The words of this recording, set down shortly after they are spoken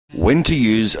When to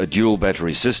use a dual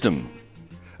battery system.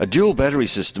 A dual battery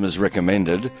system is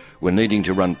recommended when needing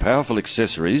to run powerful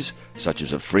accessories such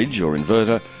as a fridge or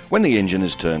inverter when the engine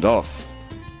is turned off.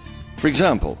 For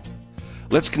example,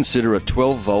 let's consider a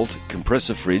 12-volt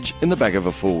compressor fridge in the back of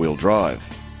a four-wheel drive.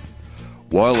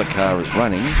 While the car is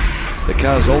running, the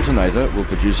car's alternator will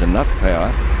produce enough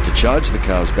power to charge the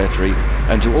car's battery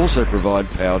and to also provide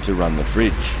power to run the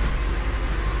fridge.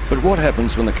 But what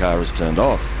happens when the car is turned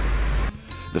off?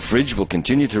 The fridge will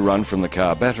continue to run from the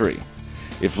car battery.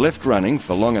 If left running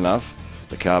for long enough,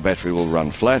 the car battery will run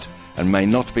flat and may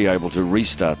not be able to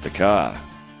restart the car.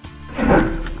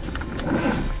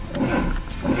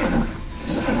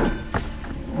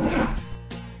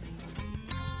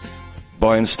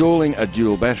 By installing a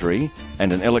dual battery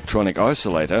and an electronic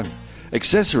isolator,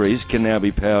 accessories can now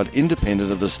be powered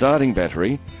independent of the starting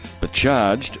battery, but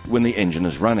charged when the engine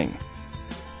is running.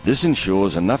 This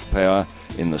ensures enough power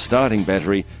in the starting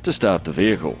battery to start the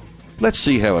vehicle. Let's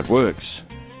see how it works.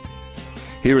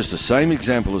 Here is the same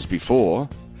example as before,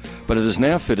 but it is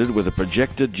now fitted with a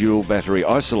projected dual battery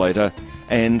isolator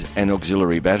and an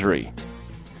auxiliary battery.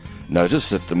 Notice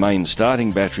that the main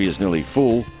starting battery is nearly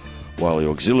full, while the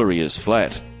auxiliary is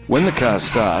flat. When the car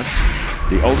starts,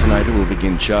 the alternator will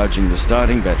begin charging the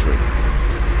starting battery.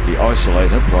 The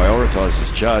isolator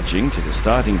prioritises charging to the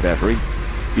starting battery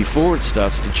before it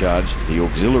starts to charge the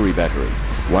auxiliary battery.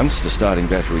 Once the starting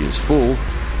battery is full,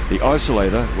 the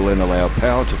isolator will then allow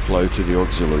power to flow to the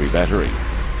auxiliary battery.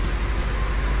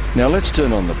 Now let's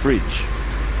turn on the fridge.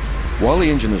 While the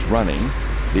engine is running,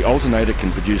 the alternator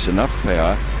can produce enough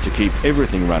power to keep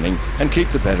everything running and keep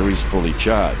the batteries fully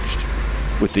charged.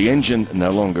 With the engine no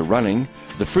longer running,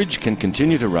 the fridge can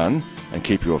continue to run and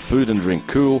keep your food and drink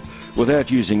cool without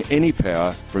using any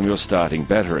power from your starting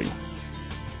battery.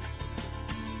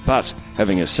 But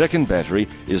having a second battery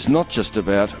is not just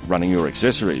about running your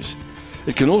accessories.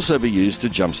 It can also be used to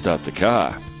jumpstart the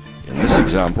car. In this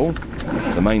example,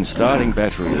 the main starting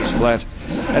battery is flat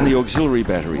and the auxiliary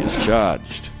battery is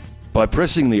charged. By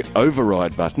pressing the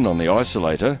override button on the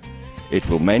isolator, it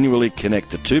will manually connect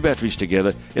the two batteries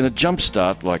together in a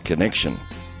jumpstart-like connection.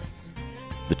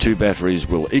 The two batteries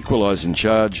will equalise in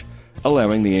charge,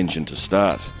 allowing the engine to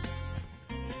start.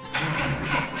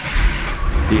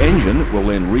 The engine will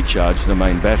then recharge the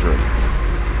main battery.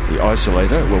 The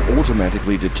isolator will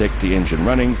automatically detect the engine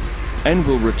running and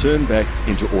will return back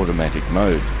into automatic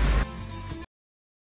mode.